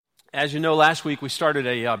As you know, last week we started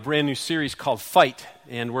a brand new series called Fight,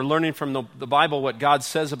 and we're learning from the Bible what God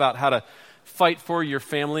says about how to fight for your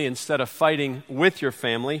family instead of fighting with your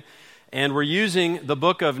family. And we're using the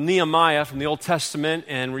book of Nehemiah from the Old Testament,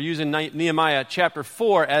 and we're using Nehemiah chapter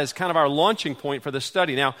 4 as kind of our launching point for the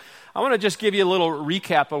study. Now, I want to just give you a little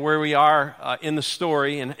recap of where we are in the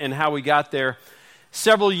story and how we got there.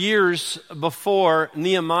 Several years before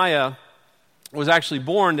Nehemiah was actually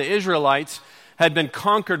born, the Israelites had been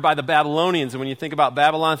conquered by the Babylonians. And when you think about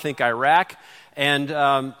Babylon, think Iraq.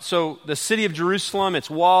 And so the city of Jerusalem, its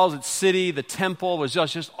walls, its city, the temple was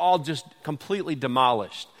just completely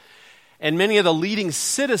demolished. And many of the leading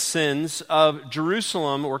citizens of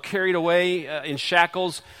Jerusalem were carried away in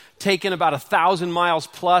shackles, taken about 1,000 miles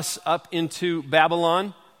plus up into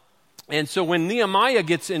Babylon. And so when Nehemiah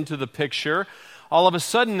gets into the picture, all of a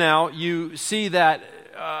sudden now you see that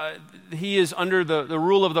he is under the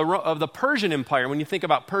rule of the Persian Empire. When you think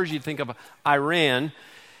about Persia, you think of Iran.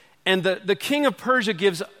 And the king of Persia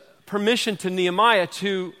gives permission to Nehemiah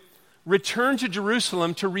to return to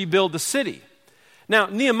Jerusalem to rebuild the city. Now,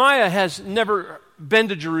 Nehemiah has never been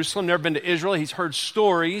to Jerusalem, never been to Israel. He's heard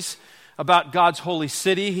stories about God's holy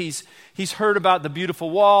city. He's heard about the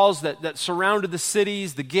beautiful walls that surrounded the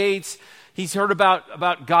cities, the gates. He's heard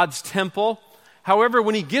about God's temple. However,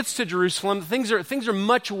 when he gets to Jerusalem, things are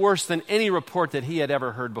much worse than any report that he had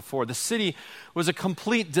ever heard before. The city was a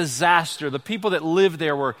complete disaster. The people that lived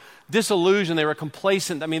there were disillusioned. They were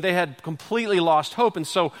complacent. I mean, they had completely lost hope. And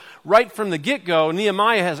so right from the get-go,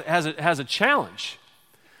 Nehemiah has a challenge.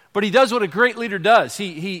 But he does what a great leader does.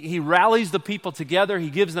 He rallies the people together. He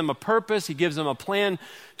gives them a purpose. He gives them a plan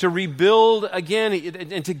to rebuild again.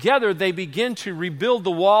 And together they begin to rebuild the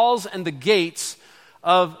walls and the gates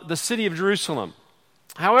of the city of Jerusalem.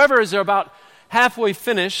 However, as they're about halfway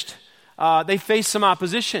finished, they face some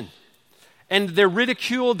opposition. And they're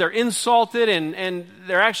ridiculed, they're insulted, and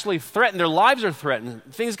they're actually threatened. Their lives are threatened.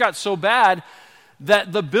 Things got so bad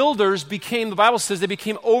that the builders the Bible says, they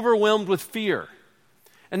became overwhelmed with fear.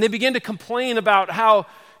 And they began to complain about how,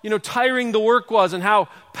 tiring the work was and how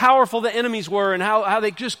powerful the enemies were and how they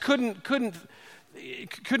just couldn't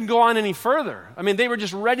go on any further. I mean, they were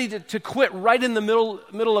just ready to quit right in the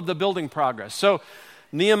middle of the building progress. So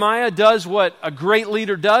Nehemiah does what a great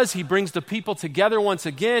leader does. He brings the people together once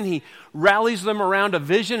again. He rallies them around a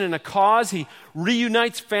vision and a cause. He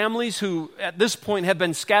reunites families who at this point have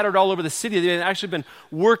been scattered all over the city. They had actually been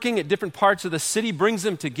working at different parts of the city, brings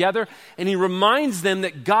them together, and he reminds them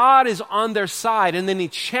that God is on their side, and then he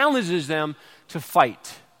challenges them to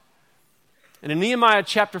fight. And in Nehemiah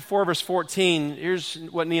chapter 4, verse 14, here's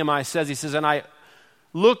what Nehemiah says. He says, "And I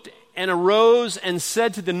looked and arose and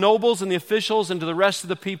said to the nobles and the officials and to the rest of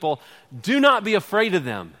the people, 'Do not be afraid of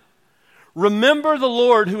them. Remember the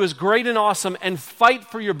Lord who is great and awesome, and fight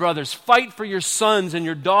for your brothers. Fight for your sons and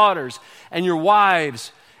your daughters and your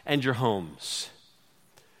wives and your homes.'"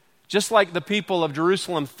 Just like the people of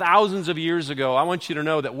Jerusalem thousands of years ago, I want you to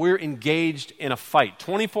know that we're engaged in a fight.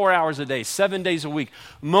 24 hours a day, 7 days a week,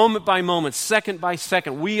 moment by moment, second by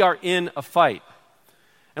second, we are in a fight.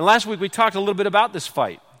 And last week we talked a little bit about this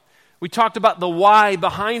fight. We talked about the why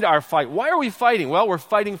behind our fight. Why are we fighting? Well, we're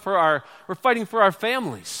fighting for our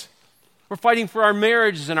families. We're fighting for our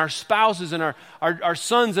marriages and our spouses and our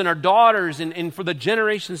sons and our daughters and for the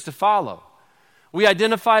generations to follow. We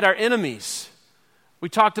identified our enemies. We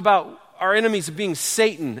talked about our enemies being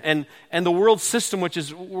Satan and the world system, which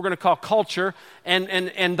is we're going to call culture,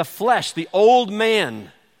 and the flesh, the old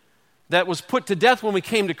man that was put to death when we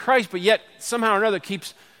came to Christ, but yet somehow or another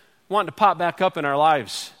keeps wanting to pop back up in our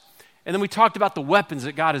lives. And then we talked about the weapons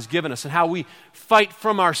that God has given us and how we fight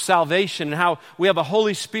from our salvation and how we have a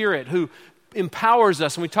Holy Spirit who empowers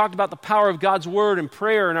us. And we talked about the power of God's Word and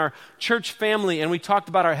prayer and our church family, and we talked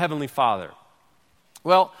about our Heavenly Father.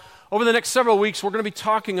 Well, over the next several weeks, we're going to be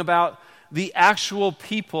talking about the actual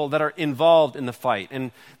people that are involved in the fight.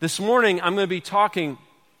 And this morning, I'm going to be talking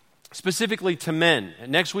specifically to men.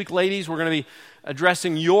 And next week, ladies, we're going to be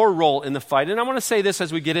addressing your role in the fight. And I want to say this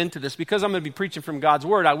as we get into this, because I'm going to be preaching from God's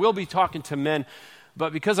Word, I will be talking to men,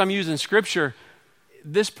 but because I'm using Scripture,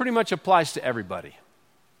 this pretty much applies to everybody.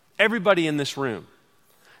 Everybody in this room.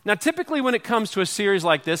 Now, typically when it comes to a series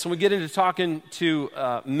like this, and we get into talking to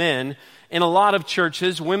men, in a lot of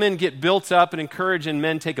churches, women get built up and encouraged, and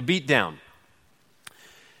men take a beat down.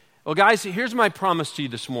 Well, guys, here's my promise to you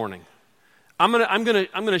this morning. I'm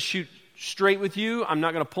gonna shoot straight with you. I'm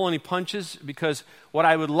not going to pull any punches, because what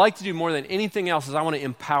I would like to do more than anything else is I want to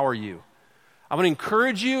empower you. I want to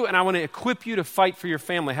encourage you, and I want to equip you to fight for your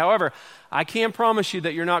family. However, I can promise you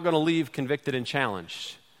that you're not going to leave convicted and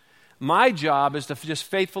challenged. My job is to just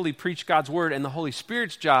faithfully preach God's word, and the Holy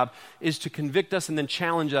Spirit's job is to convict us and then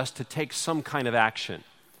challenge us to take some kind of action.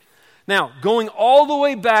 Now, going all the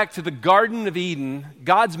way back to the Garden of Eden,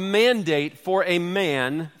 God's mandate for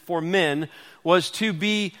men, was to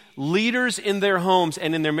be leaders in their homes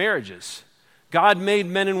and in their marriages. God made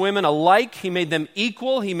men and women alike. He made them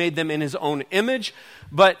equal. He made them in his own image.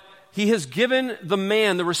 But he has given the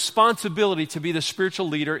man the responsibility to be the spiritual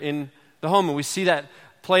leader in the home. And we see that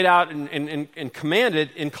played out and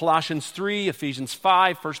commanded in Colossians 3, Ephesians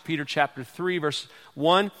 5, 1 Peter chapter 3, verse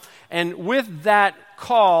 1. And with that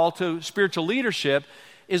call to spiritual leadership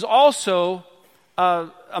is also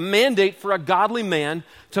a mandate for a godly man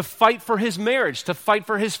to fight for his marriage, to fight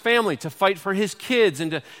for his family, to fight for his kids,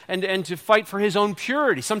 and to fight for his own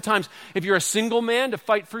purity. Sometimes, if you're a single man, to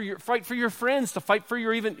fight for your friends, to fight for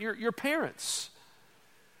your parents.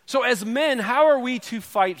 So as men, how are we to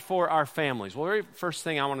fight for our families? Well, the very first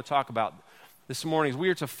thing I want to talk about this morning is we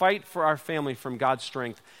are to fight for our family from God's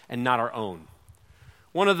strength and not our own.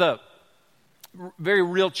 One of the very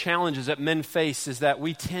real challenges that men face is that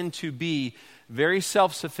we tend to be very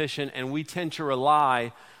self-sufficient, and we tend to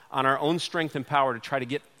rely on our own strength and power to try to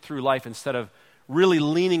get through life instead of really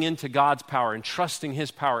leaning into God's power and trusting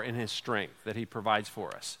his power and his strength that he provides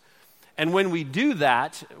for us. And when we do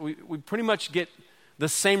that, we pretty much get the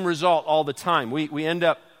same result all the time. We end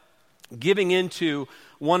up giving into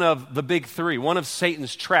one of the big three, one of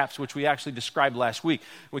Satan's traps, which we actually described last week.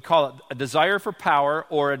 We call it a desire for power,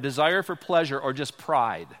 or a desire for pleasure, or just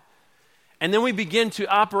pride. And then we begin to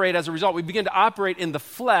operate as a result. We begin to operate in the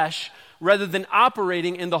flesh rather than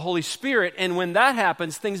operating in the Holy Spirit. And when that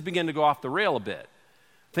happens, things begin to go off the rail a bit.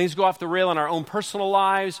 Things go off the rail in our own personal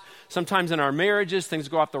lives, sometimes in our marriages. Things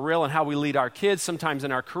go off the rail in how we lead our kids, sometimes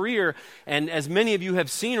in our career. And as many of you have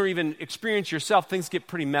seen or even experienced yourself, things get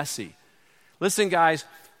pretty messy. Listen, guys,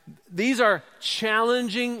 these are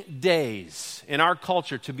challenging days in our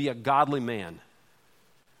culture to be a godly man.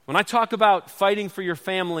 When I talk about fighting for your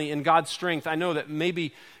family in God's strength, I know that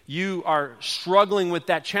maybe you are struggling with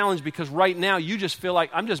that challenge because right now you just feel like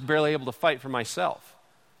I'm just barely able to fight for myself.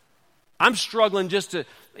 I'm struggling just to,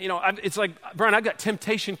 it's like, Brian, I've got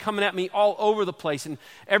temptation coming at me all over the place, and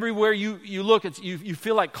everywhere you look, you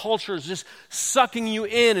feel like culture is just sucking you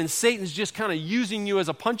in, and Satan's just kind of using you as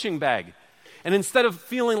a punching bag. And instead of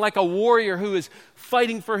feeling like a warrior who is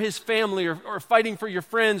fighting for his family or fighting for your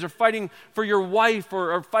friends or fighting for your wife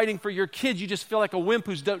or fighting for your kids, you just feel like a wimp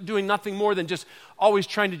who's doing nothing more than just always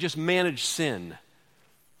trying to just manage sin.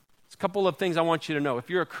 There's a couple of things I want you to know.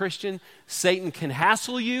 If you're a Christian, Satan can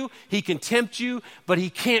hassle you, he can tempt you, but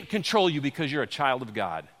he can't control you because you're a child of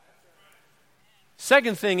God.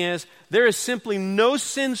 Second thing is, there is simply no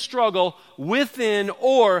sin struggle within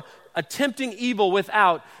or attempting evil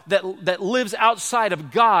without that lives outside of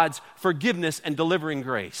God's forgiveness and delivering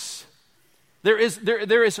grace. There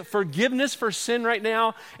is forgiveness for sin right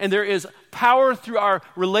now, and there is power through our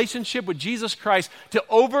relationship with Jesus Christ to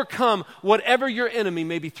overcome whatever your enemy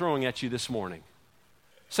may be throwing at you this morning.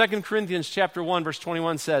 2 Corinthians chapter 1, verse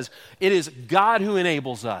 21 says, it is God who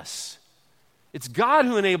enables us. It's God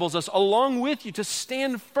who enables us along with you to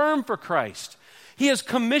stand firm for Christ. He has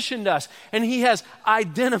commissioned us, and he has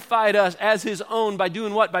identified us as his own by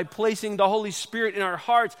doing what? By placing the Holy Spirit in our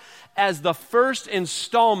hearts as the first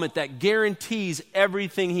installment that guarantees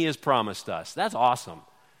everything he has promised us. That's awesome.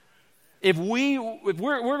 If we're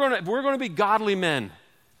going to be godly men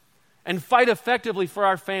and fight effectively for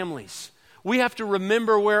our families, we have to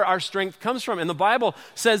remember where our strength comes from. And the Bible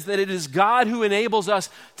says that it is God who enables us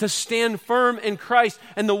to stand firm in Christ.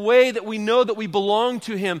 And the way that we know that we belong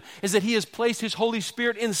to him is that he has placed his Holy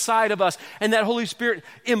Spirit inside of us. And that Holy Spirit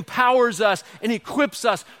empowers us and equips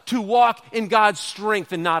us to walk in God's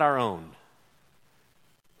strength and not our own.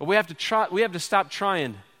 But we have to stop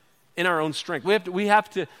trying in our own strength. We have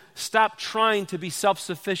to stop trying to be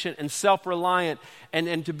self-sufficient and self-reliant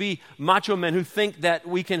and to be macho men who think that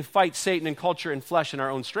we can fight Satan and culture and flesh in our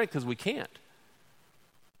own strength, because we can't.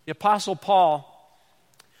 The Apostle Paul,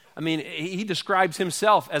 he describes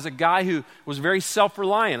himself as a guy who was very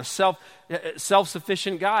self-reliant, a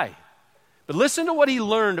self-sufficient guy. But listen to what he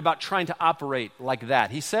learned about trying to operate like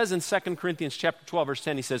that. He says in 2 Corinthians chapter 12, verse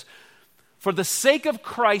 10, he says, "For the sake of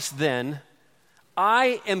Christ, then,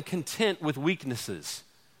 I am content with weaknesses."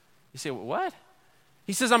 You say, well, what?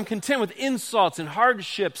 He says, I'm content with insults and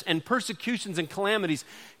hardships and persecutions and calamities,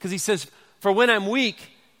 because he says, for when I'm weak,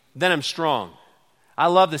 then I'm strong. I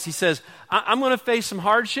love this. He says, I'm going to face some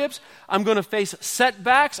hardships. I'm going to face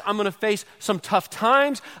setbacks. I'm going to face some tough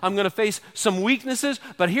times. I'm going to face some weaknesses.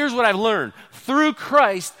 But here's what I've learned. Through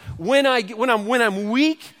Christ, when I'm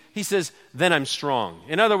weak, he says, then I'm strong.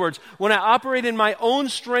 In other words, when I operate in my own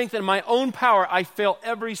strength and my own power, I fail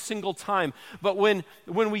every single time. But when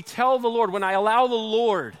we tell the Lord, when I allow the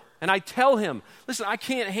Lord, and I tell him, listen, I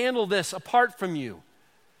can't handle this apart from you.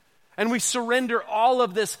 And we surrender all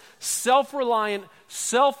of this self-reliant,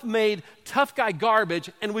 self-made, tough guy garbage,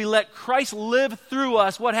 and we let Christ live through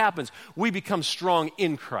us, what happens? We become strong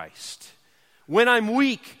in Christ. When I'm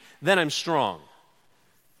weak, then I'm strong.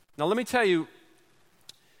 Now let me tell you,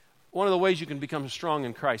 one of the ways you can become strong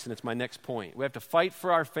in Christ, and it's my next point, we have to fight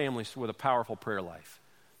for our families with a powerful prayer life.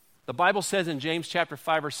 The Bible says in James chapter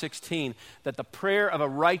 5 or 16 that the prayer of a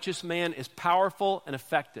righteous man is powerful and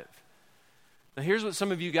effective. Now here's what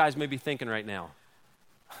some of you guys may be thinking right now.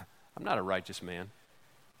 I'm not a righteous man.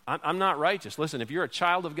 I'm not righteous. Listen, if you're a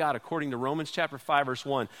child of God, according to Romans chapter 5, verse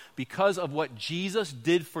 1, because of what Jesus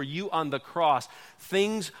did for you on the cross,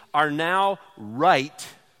 things are now right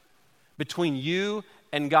between you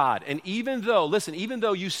and God. And even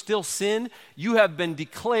though you still sin, you have been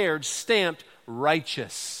declared, stamped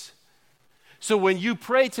righteous. So when you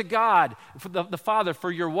pray to God, for the Father,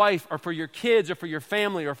 for your wife, or for your kids, or for your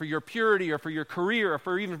family, or for your purity, or for your career,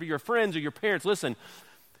 or even for your friends or your parents, listen,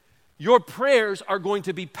 your prayers are going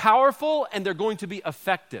to be powerful and they're going to be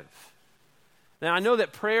effective. Now, I know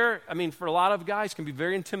that prayer, for a lot of guys, can be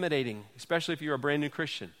very intimidating, especially if you're a brand new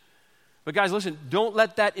Christian. But guys, listen, don't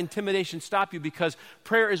let that intimidation stop you, because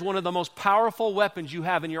prayer is one of the most powerful weapons you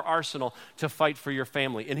have in your arsenal to fight for your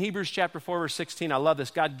family. In Hebrews chapter 4, verse 16, I love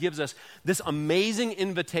this. God gives us this amazing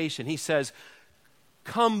invitation. He says,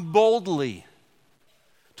 come boldly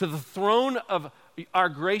to the throne of our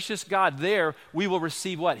gracious God. There we will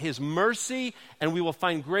receive what? His mercy, and we will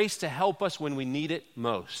find grace to help us when we need it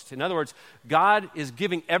most. In other words, God is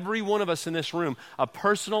giving every one of us in this room a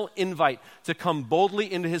personal invite to come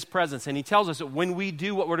boldly into his presence. And he tells us that when we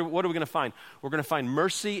do, what are we going to find? We're going to find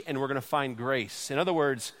mercy and we're going to find grace. In other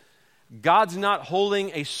words, God's not holding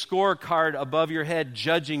a scorecard above your head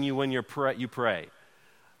judging you when you pray.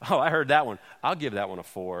 Oh, I heard that one. I'll give that one a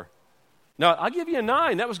 4. No, I'll give you a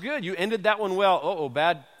 9. That was good. You ended that one well. Oh,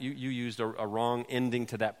 bad. You used a wrong ending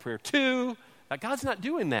to that prayer. 2. Now, God's not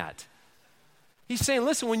doing that. He's saying,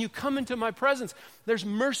 listen, when you come into my presence, there's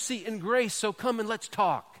mercy and grace, so come and let's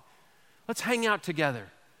talk. Let's hang out together.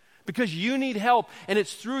 Because you need help, and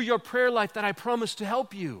it's through your prayer life that I promise to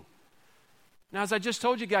help you. Now, as I just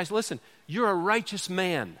told you guys, listen, you're a righteous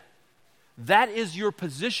man. That is your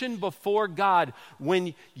position before God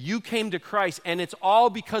when you came to Christ, and it's all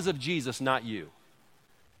because of Jesus, not you.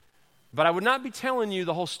 But I would not be telling you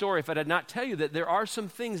the whole story if I did not tell you that there are some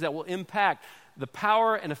things that will impact the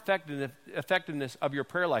power and effectiveness of your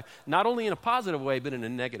prayer life, not only in a positive way, but in a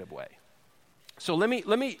negative way. So let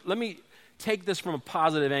me take this from a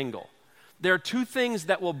positive angle. There are 2 things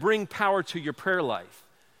that will bring power to your prayer life,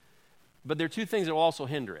 but there are 2 things that will also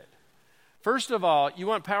hinder it. First of all, you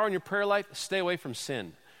want power in your prayer life? Stay away from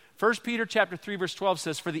sin. 1 Peter chapter 3, verse 12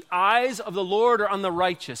 says, for the eyes of the Lord are on the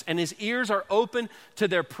righteous, and his ears are open to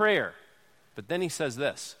their prayer. But then he says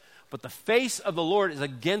this, but the face of the Lord is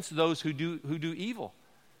against those who do evil.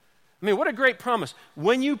 What a great promise.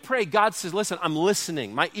 When you pray, God says, listen, I'm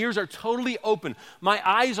listening. My ears are totally open. My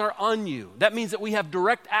eyes are on you. That means that we have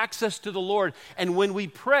direct access to the Lord. And when we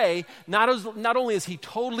pray, not only is he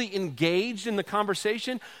totally engaged in the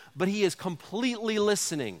conversation, but he is completely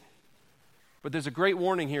listening. But there's a great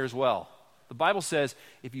warning here as well. The Bible says,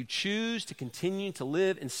 if you choose to continue to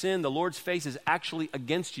live in sin, the Lord's face is actually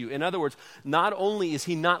against you. In other words, not only is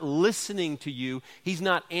he not listening to you, he's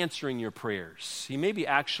not answering your prayers. He may be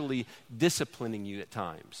actually disciplining you at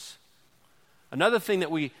times. Another thing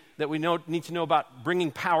that we need to know about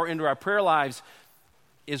bringing power into our prayer lives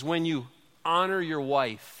is when you honor your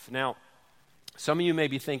wife. Now, some of you may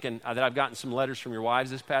be thinking that I've gotten some letters from your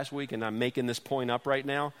wives this past week and I'm making this point up right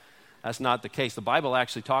now. That's not the case. The Bible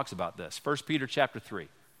actually talks about this. 1 Peter chapter 3,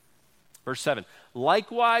 verse 7.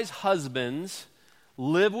 Likewise, husbands,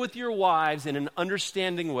 live with your wives in an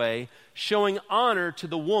understanding way, showing honor to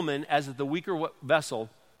the woman as the weaker vessel,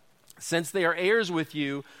 since they are heirs with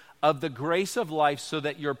you of the grace of life, so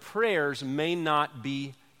that your prayers may not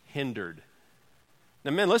be hindered. Now,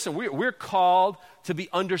 men, listen, we're called to be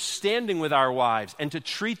understanding with our wives and to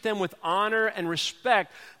treat them with honor and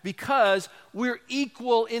respect because we're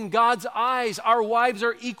equal in God's eyes. Our wives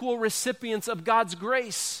are equal recipients of God's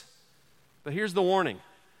grace. But here's the warning.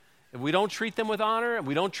 If we don't treat them with honor and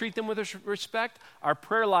we don't treat them with respect, our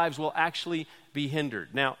prayer lives will actually be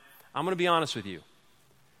hindered. Now, I'm going to be honest with you.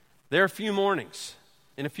 There are a few mornings,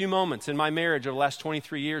 in a few moments in my marriage over the last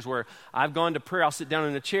 23 years where I've gone to prayer. I'll sit down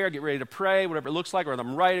in a chair, get ready to pray, whatever it looks like, or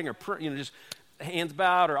I'm writing, or just hands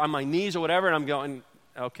bowed, or on my knees, or whatever, and I'm going,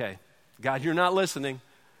 okay, God, you're not listening.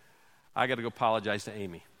 I got to go apologize to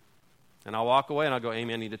Amy. And I'll walk away and I'll go,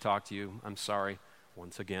 Amy, I need to talk to you. I'm sorry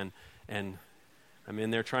once again. And I'm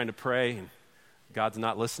in there trying to pray, and God's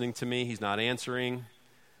not listening to me. He's not answering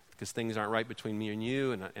because things aren't right between me and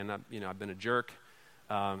you, and I've been a jerk,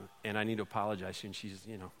 and I need to apologize to you. And she's,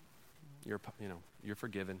 you're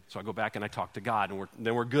forgiven. So I go back and I talk to God, and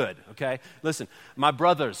then we're good, okay? Listen, my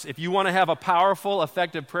brothers, if you want to have a powerful,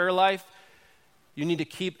 effective prayer life, you need to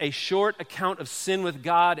keep a short account of sin with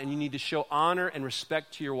God, and you need to show honor and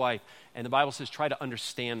respect to your wife. And the Bible says try to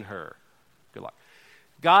understand her. Good luck.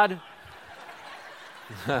 God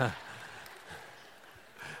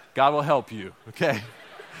will help you, okay?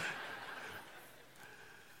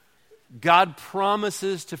 God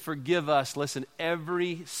promises to forgive us, listen,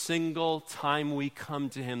 every single time we come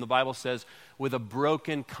to him. The Bible says, with a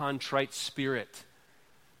broken, contrite spirit.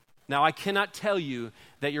 Now, I cannot tell you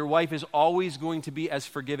that your wife is always going to be as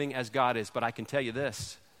forgiving as God is, but I can tell you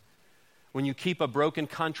this. When you keep a broken,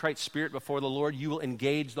 contrite spirit before the Lord, you will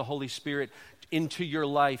engage the Holy Spirit into your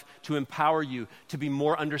life to empower you to be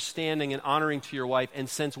more understanding and honoring to your wife. And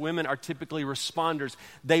since women are typically responders,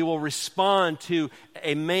 they will respond to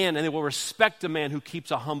a man and they will respect a man who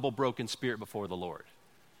keeps a humble, broken spirit before the Lord.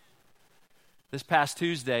 This past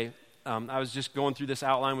Tuesday, I was just going through this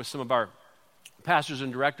outline with some of our pastors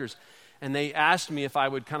and directors, and they asked me if I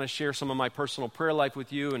would kind of share some of my personal prayer life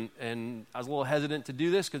with you, and I was a little hesitant to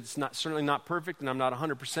do this because it's certainly not perfect, and I'm not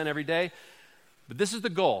 100% every day. But this is the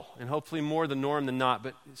goal, and hopefully more the norm than not.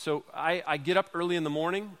 But so I get up early in the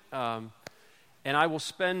morning, and I will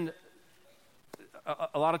spend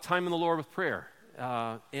a lot of time in the Lord with prayer.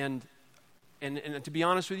 And to be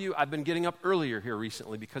honest with you, I've been getting up earlier here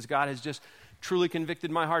recently because God has just truly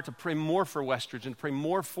convicted my heart to pray more for Westridge and pray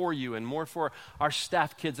more for you and more for our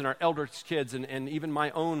staff kids and our elders' kids and even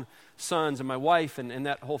my own sons and my wife and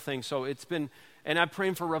that whole thing. So it's been... And I'm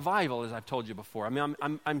praying for revival, as I've told you before. I mean,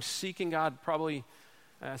 I'm seeking God probably,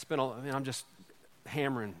 I'm just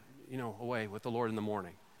hammering, away with the Lord in the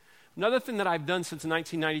morning. Another thing that I've done since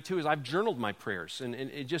 1992 is I've journaled my prayers. And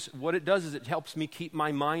it just, what it does is it helps me keep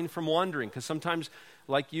my mind from wandering. Because sometimes,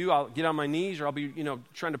 like you, I'll get on my knees or I'll be,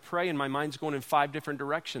 trying to pray and my mind's going in 5 different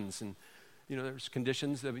directions. And, there's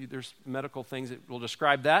conditions, there's medical things that will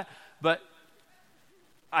describe that. But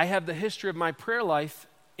I have the history of my prayer life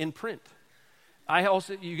in print. I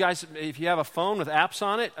also, you guys, if you have a phone with apps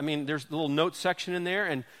on it, there's a little note section in there,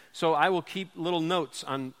 and so I will keep little notes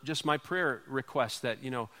on just my prayer requests that,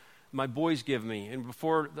 my boys give me. And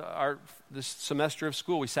before this semester of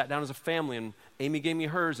school, we sat down as a family, and Amy gave me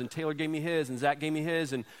hers, and Taylor gave me his, and Zach gave me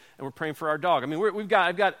his, and we're praying for our dog.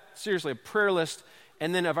 I've got seriously a prayer list,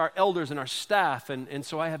 and then of our elders and our staff, and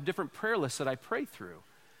so I have different prayer lists that I pray through.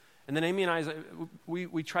 And then Amy and I,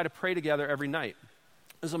 we try to pray together every night.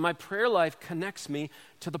 And so my prayer life connects me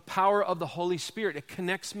to the power of the Holy Spirit. It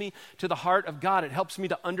connects me to the heart of God. It helps me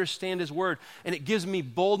to understand his word. And it gives me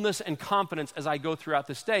boldness and confidence as I go throughout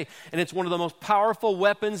this day. And it's one of the most powerful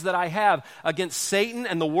weapons that I have against Satan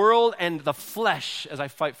and the world and the flesh as I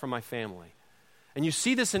fight for my family. And you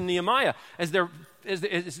see this in Nehemiah.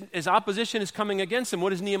 As opposition is coming against him,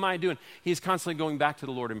 what is Nehemiah doing? He's constantly going back to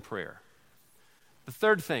the Lord in prayer. The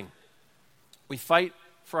third thing, we fight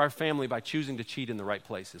for our family by choosing to cheat in the right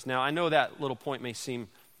places. Now, I know that little point may seem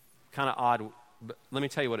kind of odd, but let me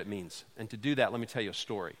tell you what it means. And to do that, let me tell you a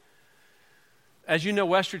story. As you know,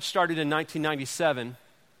 Westridge started in 1997,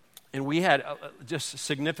 and we had just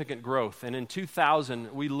significant growth. And in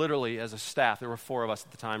 2000, we literally, as a staff, there were 4 of us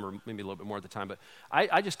at the time, or maybe a little bit more at the time, but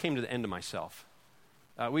I just came to the end of myself.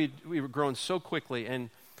 We were growing so quickly,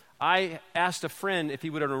 and I asked a friend if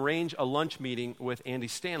he would arrange a lunch meeting with Andy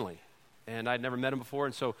Stanley. And I'd never met him before,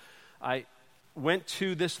 and so I went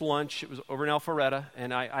to this lunch. It was over in Alpharetta,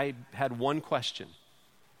 and I had one question.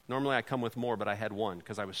 Normally I come with more, but I had one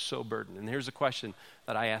because I was so burdened. And here's the question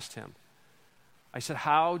that I asked him. I said,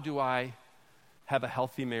 how do I have a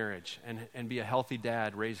healthy marriage and be a healthy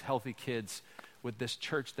dad, raise healthy kids with this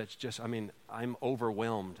church that's just, I'm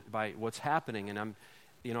overwhelmed by what's happening, and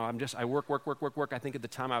I work. I think at the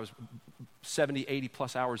time I was 70, 80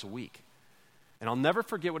 plus hours a week. And I'll never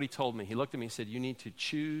forget what he told me. He looked at me and said, you need to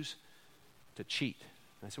choose to cheat.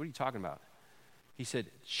 And I said, what are you talking about? He said,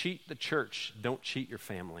 cheat the church, don't cheat your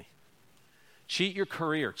family. Cheat your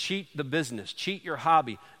career, cheat the business, cheat your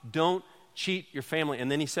hobby. Don't cheat your family. And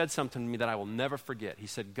then he said something to me that I will never forget. He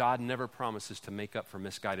said, God never promises to make up for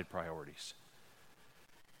misguided priorities.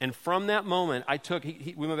 And from that moment,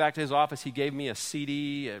 we went back to his office. He gave me a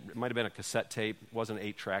CD. It might have been a cassette tape. It wasn't an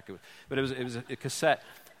 8-track, but it was a cassette.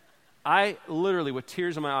 I literally, with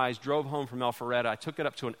tears in my eyes, drove home from Alpharetta. I took it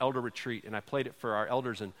up to an elder retreat, and I played it for our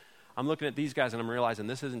elders, and I'm looking at these guys, and I'm realizing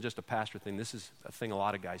this isn't just a pastor thing. This is a thing a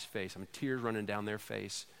lot of guys face. Tears running down their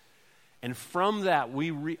face. And from that,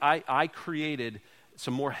 I created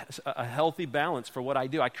a healthy balance for what I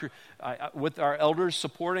do. With our elders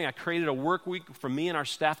supporting, I created a work week for me and our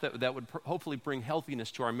staff that would hopefully bring healthiness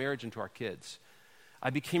to our marriage and to our kids. I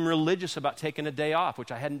became religious about taking a day off,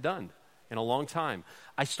 which I hadn't done in a long time.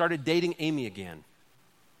 I started dating Amy again.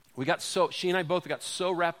 She and I both got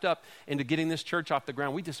so wrapped up into getting this church off the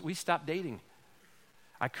ground, we stopped dating.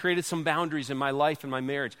 I created some boundaries in my life and my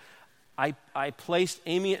marriage. I placed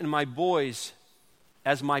Amy and my boys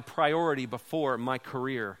as my priority before my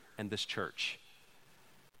career and this church.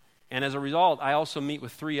 And as a result, I also meet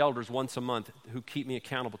with 3 elders once a month who keep me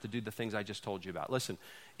accountable to do the things I just told you about. Listen,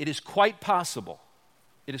 it is quite possible,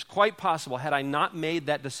 had I not made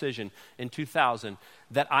that decision in 2000,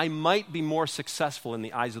 that I might be more successful in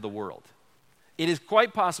the eyes of the world. It is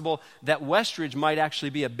quite possible that Westridge might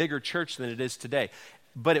actually be a bigger church than it is today.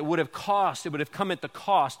 But it would have come at the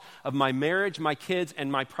cost of my marriage, my kids,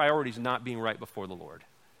 and my priorities not being right before the Lord.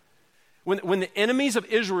 When the enemies of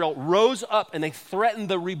Israel rose up and they threatened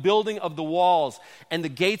the rebuilding of the walls and the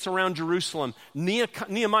gates around Jerusalem,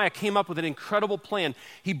 Nehemiah came up with an incredible plan.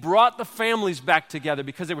 He brought the families back together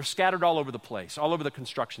because they were scattered all over the place, all over the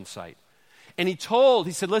construction site. And he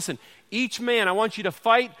said, listen, each man, I want you to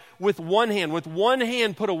fight with one hand. With one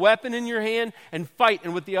hand, put a weapon in your hand and fight,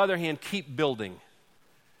 and with the other hand, keep building.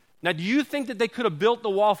 Now, do you think that they could have built the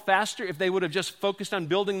wall faster if they would have just focused on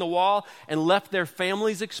building the wall and left their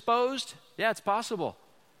families exposed? Yeah, it's possible.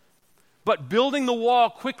 But building the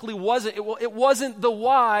wall quickly wasn't the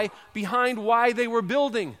why behind why they were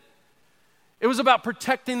building. It was about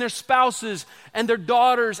protecting their spouses and their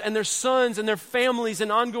daughters and their sons and their families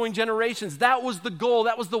and ongoing generations. That was the goal.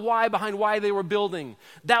 That was the why behind why they were building.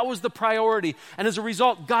 That was the priority. And as a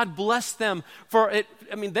result, God blessed them for it.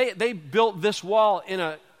 I mean, they built this wall in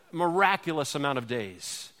a miraculous amount of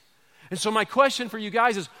days. And so my question for you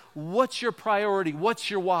guys is, what's your priority?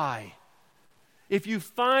 What's your why? If you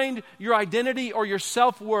find your identity or your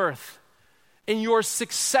self-worth in your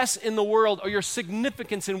success in the world or your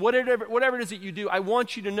significance in whatever it is that you do, I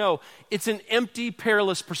want you to know it's an empty,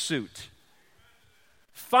 perilous pursuit.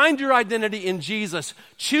 Find your identity in Jesus.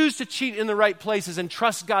 Choose to cheat in the right places and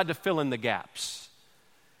trust God to fill in the gaps.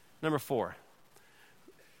 Number 4,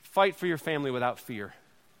 fight for your family without fear.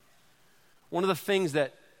 One of the things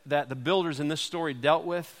that the builders in this story dealt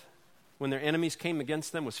with when their enemies came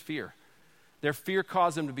against them was fear. Their fear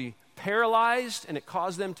caused them to be paralyzed, and it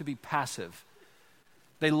caused them to be passive.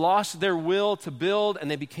 They lost their will to build,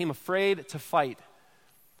 and they became afraid to fight.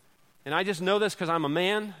 And I just know this because I'm a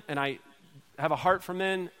man, and I have a heart for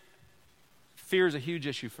men. Fear is a huge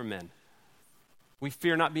issue for men. We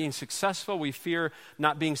fear not being successful. We fear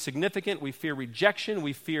not being significant. We fear rejection.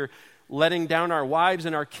 We fear letting down our wives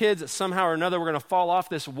and our kids, that somehow or another we're going to fall off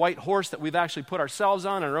this white horse that we've actually put ourselves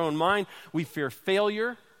on in our own mind. We fear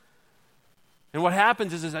failure. And what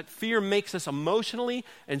happens is that fear makes us emotionally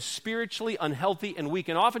and spiritually unhealthy and weak.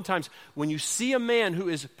 And oftentimes, when you see a man who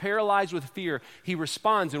is paralyzed with fear, he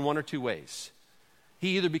responds in one or two ways.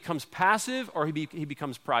 He either becomes passive or he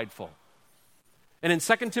becomes prideful. And in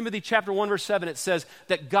 2 Timothy chapter 1, verse 7, it says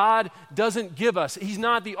that God doesn't give us, he's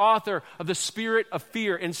not the author of the spirit of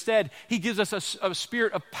fear. Instead, he gives us a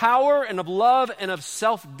spirit of power and of love and of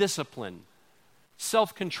self-discipline,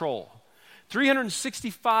 self-control.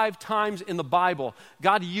 365 times in the Bible,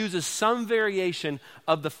 God uses some variation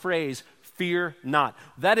of the phrase, fear not.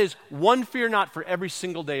 That is one fear not for every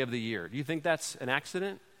single day of the year. Do you think that's an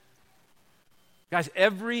accident? Guys,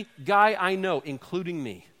 every guy I know, including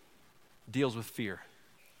me, deals with fear.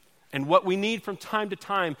 And what we need from time to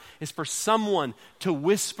time is for someone to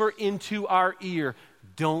whisper into our ear,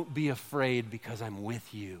 don't be afraid because I'm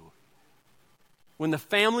with you. When the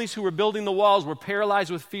families who were building the walls were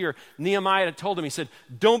paralyzed with fear, Nehemiah had told them, he said,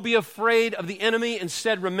 don't be afraid of the enemy.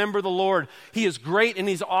 Instead, remember the Lord. He is great and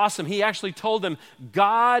he's awesome. He actually told them,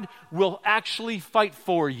 God will actually fight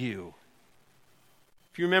for you.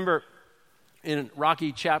 If you remember in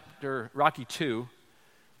Rocky 2,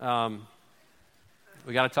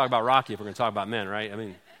 we got to talk about Rocky if we're going to talk about men, right? I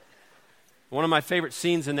mean, one of my favorite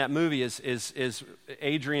scenes in that movie is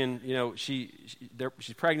Adrian, you know, she's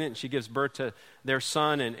pregnant and she gives birth to their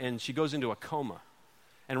son and she goes into a coma.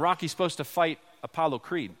 And Rocky's supposed to fight Apollo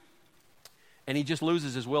Creed. And he just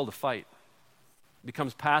loses his will to fight.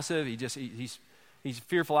 Becomes passive. He's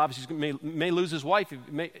fearful, obviously. He may lose his wife.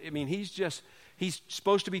 He's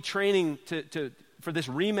supposed to be training for this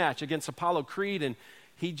rematch against Apollo Creed, and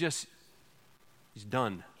he's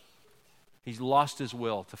done. He's lost his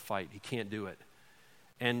will to fight. He can't do it.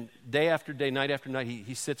 And day after day, night after night,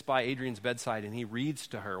 he sits by Adrian's bedside and he reads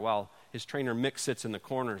to her while his trainer Mick sits in the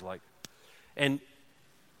corners like, and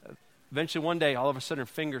eventually one day, all of a sudden her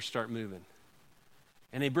fingers start moving.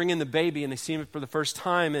 And they bring in the baby and they see him for the first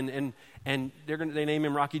time and they name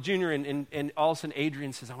him Rocky Jr. And all of a sudden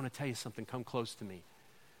Adrian says, I want to tell you something, come close to me.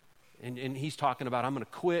 And he's talking about, I'm going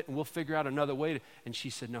to quit and we'll figure out another way. And she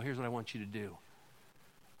said, no, here's what I want you to do.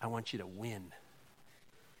 I want you to win.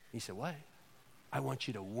 He said, what? I want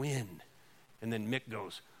you to win. And then Mick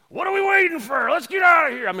goes, what are we waiting for? Let's get out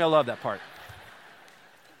of here. I mean, I love that part.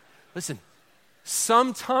 Listen,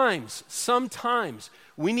 sometimes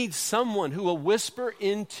we need someone who will whisper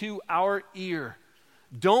into our ear.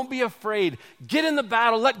 Don't be afraid. Get in the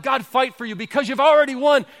battle. Let God fight for you because you've already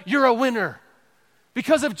won. You're a winner.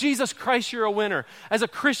 Because of Jesus Christ, you're a winner. As a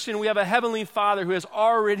Christian, we have a heavenly Father who has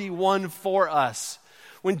already won for us.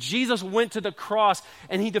 When Jesus went to the cross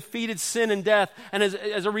and he defeated sin and death, and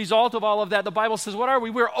as a result of all of that, the Bible says, what are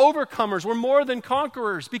we? We're overcomers. We're more than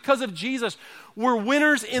conquerors. Because of Jesus, we're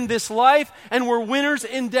winners in this life and we're winners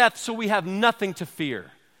in death, so we have nothing to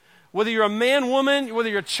fear. Whether you're a man, woman, whether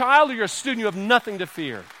you're a child or you're a student, you have nothing to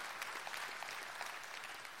fear.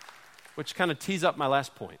 Which kind of tees up my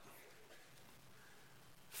last point.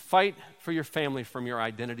 Fight for your family from your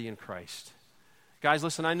identity in Christ. Guys,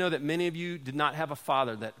 listen, I know that many of you did not have a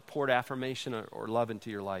father that poured affirmation or love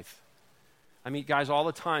into your life. I meet guys all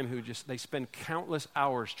the time who they spend countless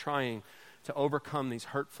hours trying to overcome these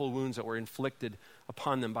hurtful wounds that were inflicted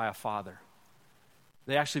upon them by a father.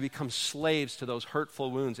 They actually become slaves to those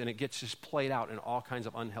hurtful wounds, and it gets just played out in all kinds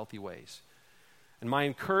of unhealthy ways. And my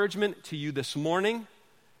encouragement to you this morning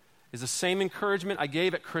is the same encouragement I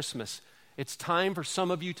gave at Christmas. It's time for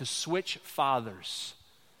some of you to switch fathers.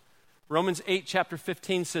 Romans 8, chapter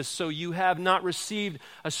 15 says, so you have not received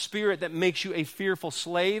a spirit that makes you a fearful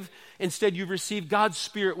slave. Instead, you've received God's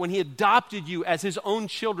Spirit when he adopted you as his own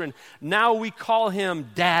children. Now we call him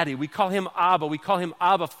Daddy. We call him Abba. We call him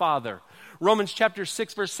Abba Father. Romans chapter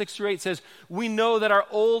 6, verse 6 through 8 says, we know that our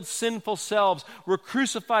old sinful selves were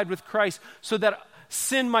crucified with Christ so that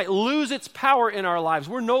sin might lose its power in our lives.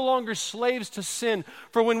 We're no longer slaves to sin.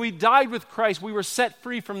 For when we died with Christ, we were set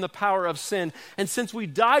free from the power of sin. And since we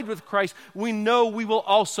died with Christ, we know we will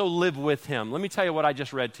also live with him. Let me tell you what I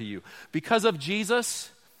just read to you. Because of Jesus,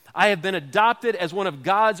 I have been adopted as one of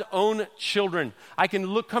God's own children. I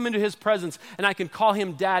can come into his presence and I can call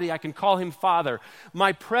him Daddy. I can call him Father.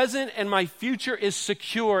 My present and my future is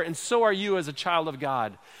secure, and so are you as a child of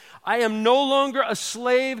God. I am no longer a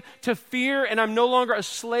slave to fear, and I'm no longer a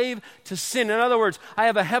slave to sin. In other words, I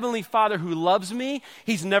have a heavenly Father who loves me.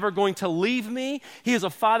 He's never going to leave me. He is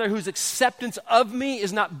a Father whose acceptance of me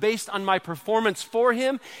is not based on my performance for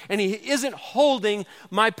him, and he isn't holding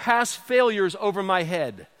my past failures over my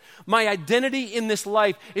head. My identity in this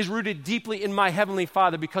life is rooted deeply in my heavenly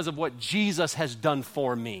Father because of what Jesus has done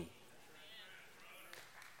for me.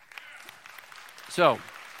 So,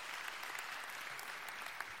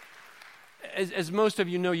 as most of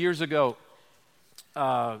you know, years ago,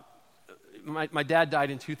 my dad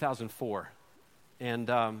died in 2004.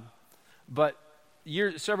 But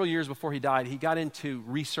several years before he died, he got into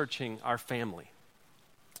researching our family.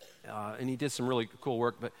 And he did some really cool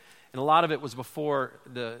work. And a lot of it was before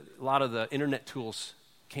a lot of the internet tools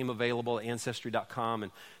came available at Ancestry.com.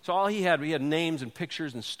 And so all we had names and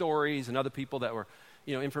pictures and stories and other people that were,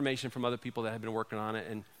 information from other people that had been working on it.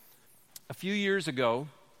 And a few years ago,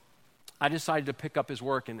 I decided to pick up his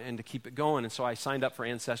work and to keep it going. And so I signed up for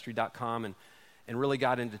Ancestry.com and really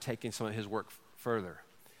got into taking some of his work further.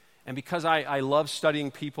 And because I love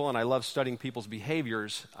studying people and I love studying people's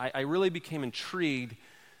behaviors, I really became intrigued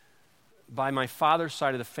by my father's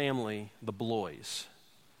side of the family, the Bloys.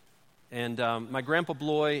 And my grandpa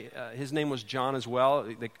Bloy, his name was John as well.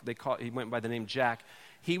 He went by the name Jack.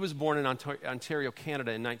 He was born in Ontario,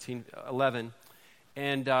 Canada in 1911.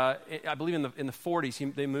 And I believe in the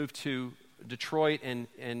 40s, they moved to Detroit,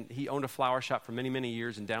 and he owned a flower shop for many, many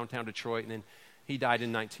years in downtown Detroit, and then he died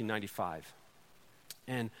in 1995.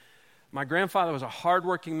 And my grandfather was a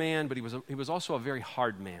hardworking man, but he was also a very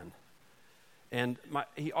hard man. And my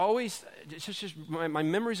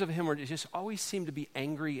memories of him were just always seemed to be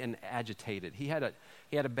angry and agitated. He had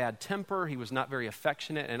a bad temper. He was not very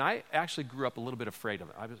affectionate, and I actually grew up a little bit afraid of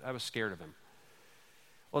him. I was scared of him.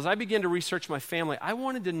 Well, as I began to research my family, I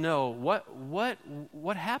wanted to know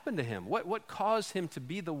what happened to him. What caused him to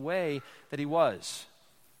be the way that he was?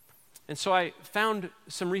 And so I found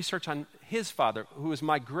some research on his father, who was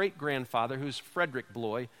my great-grandfather, who's Frederick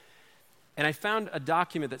Bloy. And I found a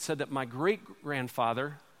document that said that my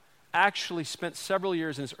great-grandfather actually spent several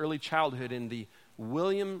years in his early childhood in the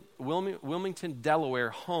Wilmington, Delaware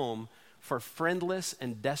home for friendless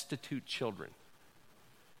and destitute children.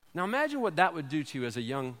 Now imagine what that would do to you as a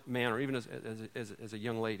young man or even as a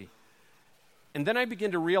young lady. And then I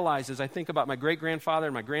begin to realize as I think about my great-grandfather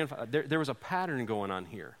and my grandfather, there was a pattern going on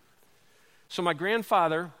here. So my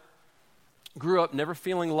grandfather grew up never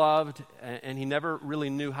feeling loved, and he never really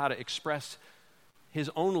knew how to express his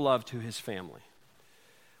own love to his family.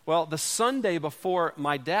 Well, the Sunday before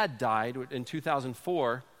my dad died in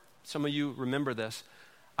 2004, some of you remember this,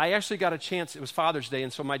 I actually got a chance, it was Father's Day,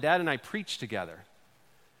 and so my dad and I preached together.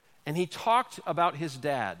 And he talked about his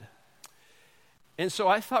dad. And so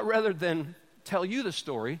I thought rather than tell you the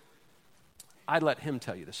story, I'd let him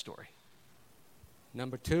tell you the story.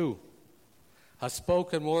 Number 2, a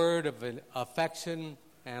spoken word of affection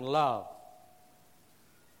and love.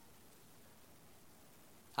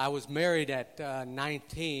 I was married at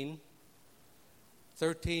 19.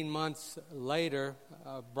 13 months later,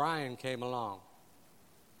 Brian came along.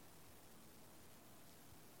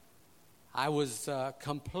 I was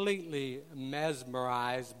completely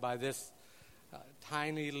mesmerized by this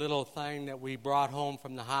tiny little thing that we brought home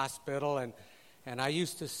from the hospital, and I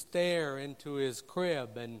used to stare into his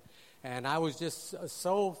crib, and I was just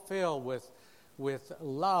so filled with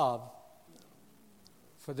love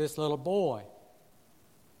for this little boy.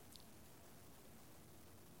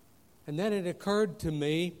 And then it occurred to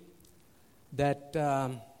me that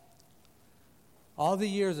all the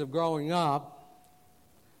years of growing up,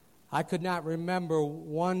 I could not remember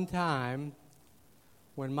one time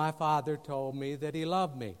when my father told me that he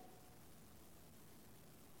loved me.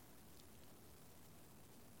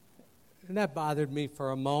 And that bothered me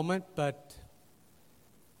for a moment, but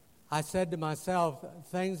I said to myself,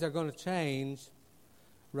 things are going to change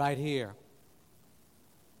right here.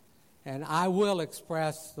 And I will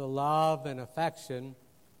express the love and affection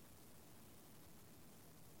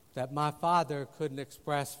that my father couldn't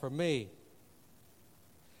express for me.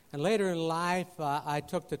 And later in life, I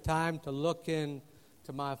took the time to look into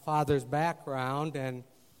my father's background, and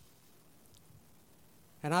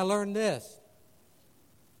I learned this.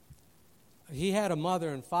 He had a mother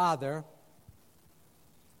and father,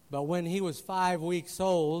 but when he was 5 weeks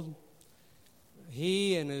old,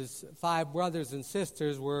 he and his 5 brothers and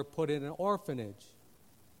sisters were put in an orphanage.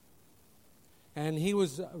 And he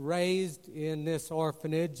was raised in this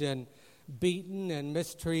orphanage and beaten and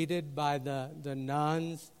mistreated by the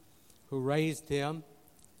nuns who raised him.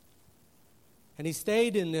 And he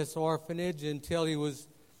stayed in this orphanage until he was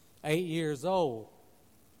 8 years old.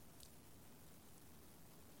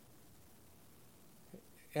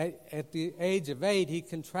 At the age of 8, he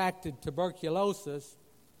contracted tuberculosis,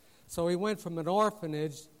 so he went from an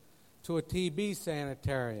orphanage to a TB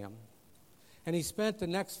sanitarium. And he spent the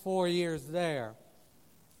next 4 years there.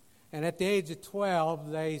 And at the age of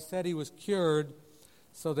 12, they said he was cured,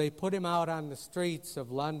 so they put him out on the streets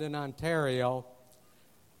of London, Ontario.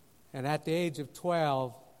 And at the age of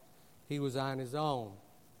 12, he was on his own.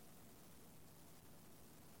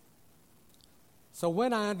 So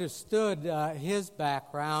when I understood his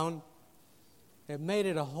background, it made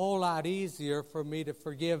it a whole lot easier for me to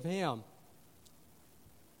forgive him.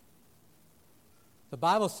 The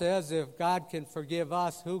Bible says if God can forgive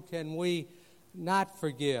us, who can we not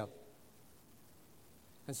forgive?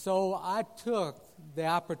 And so I took the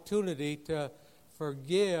opportunity to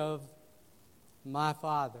forgive my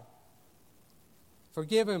father.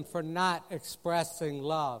 Forgive him for not expressing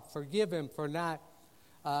love. Forgive him for not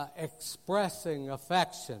expressing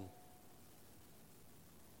affection.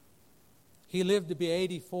 He lived to be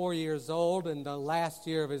 84 years old. In the last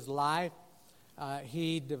year of his life,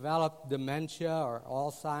 he developed dementia or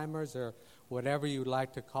Alzheimer's or whatever you'd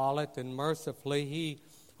like to call it. And mercifully, he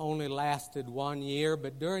only lasted 1 year.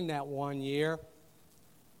 But during that 1 year,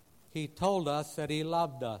 he told us that he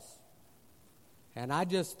loved us. And I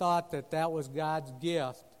just thought that that was God's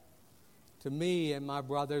gift to me and my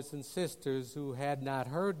brothers and sisters who had not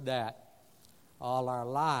heard that all our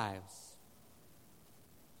lives.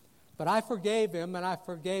 But I forgave him, and I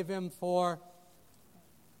forgave him for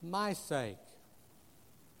my sake.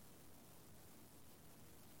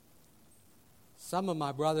 Some of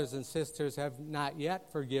my brothers and sisters have not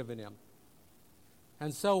yet forgiven him.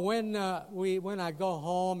 And so when I go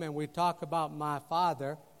home and we talk about my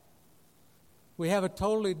father, we have a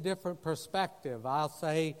totally different perspective. I'll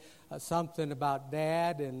say something about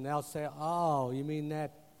Dad, and they'll say, "Oh, you mean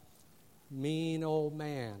that mean old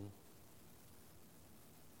man?"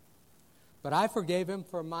 But I forgave him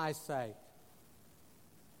for my sake.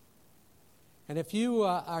 And if you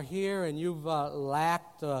are here and you've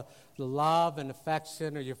lacked the love and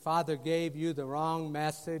affection, or your father gave you the wrong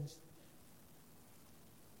message,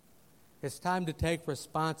 it's time to take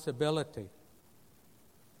responsibility.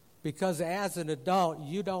 Because as an adult,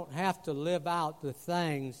 you don't have to live out the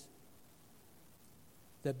things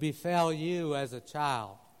that befell you as a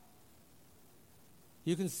child.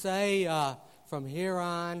 You can say, from here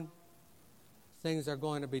on, things are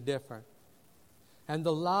going to be different. And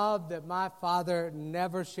the love that my father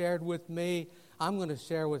never shared with me, I'm going to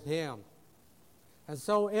share with him. And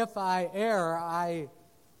so if I err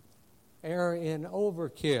in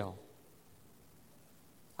overkill.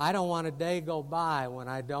 I don't want a day go by when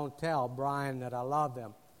I don't tell Brian that I love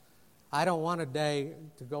him. I don't want a day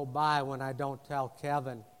to go by when I don't tell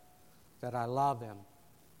Kevin that I love him.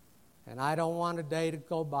 And I don't want a day to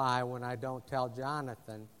go by when I don't tell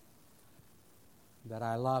Jonathan that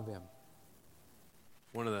I love him.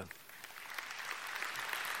 One of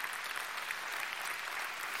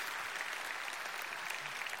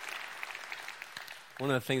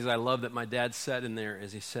the things I love that my dad said in there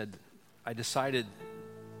is he said, I decided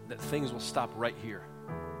that things will stop right here.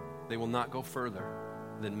 They will not go further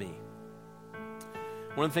than me.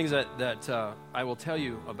 One of the things that I will tell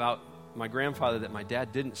you about my grandfather that my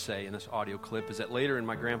dad didn't say in this audio clip is that later in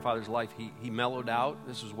my grandfather's life, he mellowed out.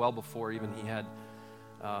 This was well before even he had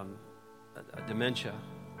a dementia.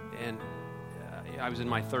 And I was in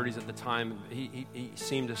my 30s at the time. He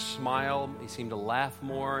seemed to smile. He seemed to laugh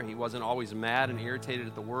more. He wasn't always mad and irritated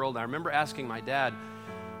at the world. I remember asking my dad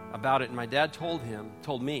about it, and my dad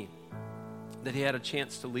told me that he had a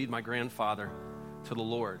chance to lead my grandfather to the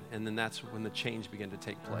Lord, and then that's when the change began to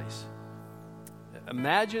take place.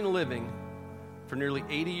 Imagine living for nearly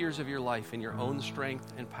 80 years of your life in your own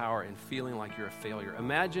strength and power and feeling like you're a failure.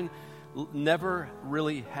 Imagine never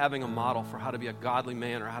really having a model for how to be a godly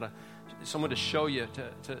man, or someone to show you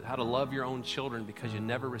to how to love your own children because you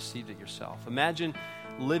never received it yourself. Imagine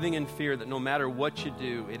living in fear that no matter what you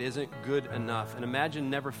do, it isn't good enough. And imagine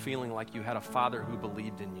never feeling like you had a father who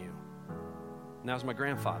believed in you. And that was my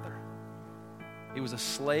grandfather. He was a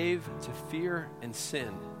slave to fear and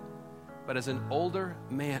sin. But as an older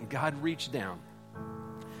man, God reached down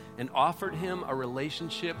and offered him a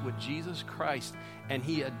relationship with Jesus Christ, and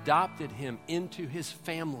he adopted him into his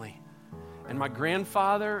family. And my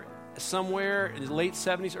grandfather, somewhere in the late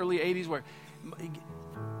 70s, early 80s, where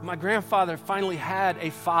my grandfather finally had a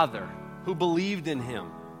father who believed in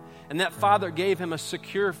him. And that father gave him a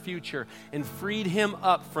secure future and freed him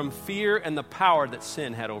up from fear and the power that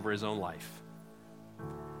sin had over his own life.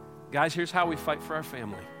 Guys, here's how we fight for our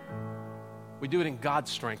family. We do it in God's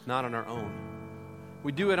strength, not on our own.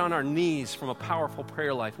 We do it on our knees from a powerful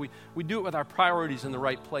prayer life. We do it with our priorities in the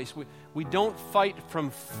right place. We don't fight from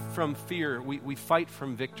fear. We fight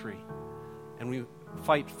from victory. And we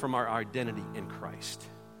fight from our identity in Christ.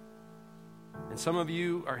 And some of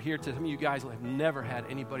you are here, some of you guys have never had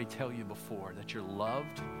anybody tell you before that you're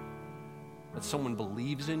loved, that someone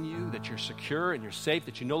believes in you, that you're secure and you're safe,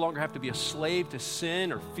 that you no longer have to be a slave to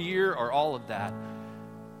sin or fear or all of that.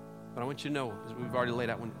 But I want you to know, as we've already laid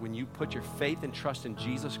out, when you put your faith and trust in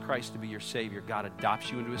Jesus Christ to be your Savior, God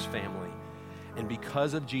adopts you into his family. And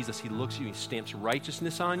because of Jesus, he looks at you, he stamps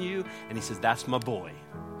righteousness on you, and he says, that's my boy.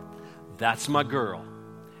 That's my girl.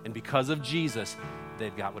 And because of Jesus,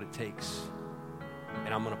 they've got what it takes.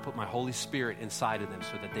 And I'm going to put my Holy Spirit inside of them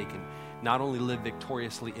so that they can not only live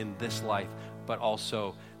victoriously in this life, but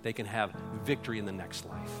also they can have victory in the next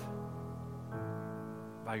life.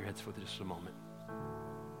 Bow your heads for just a moment.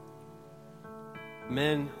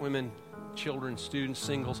 Men, women, children, students,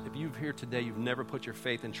 singles, if you're here today, you've never put your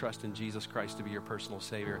faith and trust in Jesus Christ to be your personal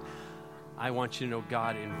Savior, I want you to know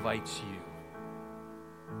God invites you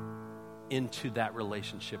into that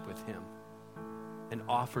relationship with him and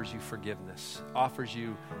offers you forgiveness, offers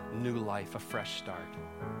you new life, a fresh start.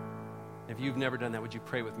 If you've never done that, would you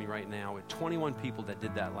pray with me right now? With 21 people that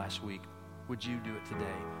did that last week, would you do it today?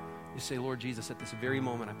 You say, Lord Jesus, at this very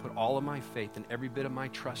moment, I put all of my faith and every bit of my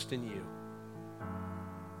trust in you.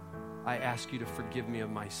 I ask you to forgive me of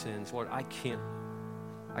my sins. Lord, I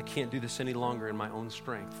can't do this any longer in my own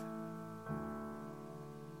strength.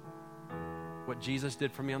 What Jesus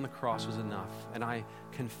did for me on the cross was enough. And I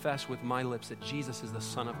confess with my lips that Jesus is the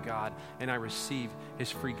Son of God, and I receive his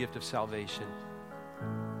free gift of salvation.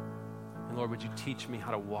 And Lord, would you teach me how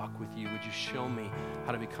to walk with you? Would you show me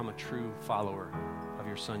how to become a true follower of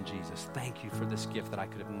your Son, Jesus? Thank you for this gift that I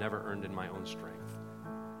could have never earned in my own strength.